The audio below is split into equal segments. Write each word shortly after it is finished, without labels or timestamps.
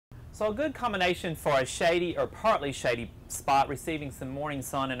So a good combination for a shady or partly shady spot, receiving some morning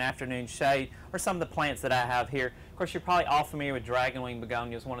sun and afternoon shade, are some of the plants that I have here. Of course, you're probably all familiar with dragonwing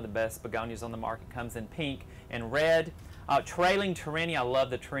begonias, one of the best begonias on the market. Comes in pink and red. Trailing Tyrannia, I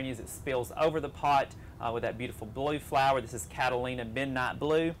love the Tyrannias. It spills over the pot with that beautiful blue flower. This is Catalina Midnight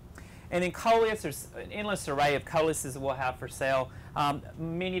Blue. And then coleus, there's an endless array of coleus we'll have for sale.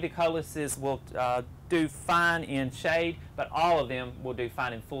 Many of the coleus will do fine in shade, but all of them will do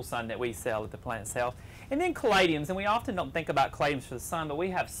fine in full sun that we sell at the plant sale. And then caladiums, and we often don't think about caladiums for the sun, but we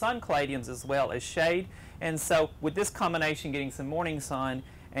have sun caladiums as well as shade. And so with this combination, getting some morning sun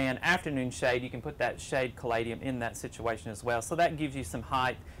and afternoon shade, you can put that shade caladium in that situation as well. So that gives you some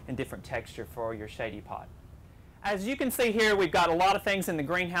height and different texture for your shady pot. As you can see here, we've got a lot of things in the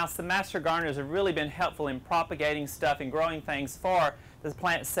greenhouse. The master gardeners have really been helpful in propagating stuff and growing things for the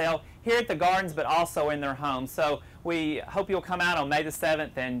plant sale here at the gardens, but also in their homes. So we hope you'll come out on May the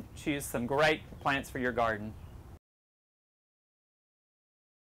 7th and choose some great plants for your garden.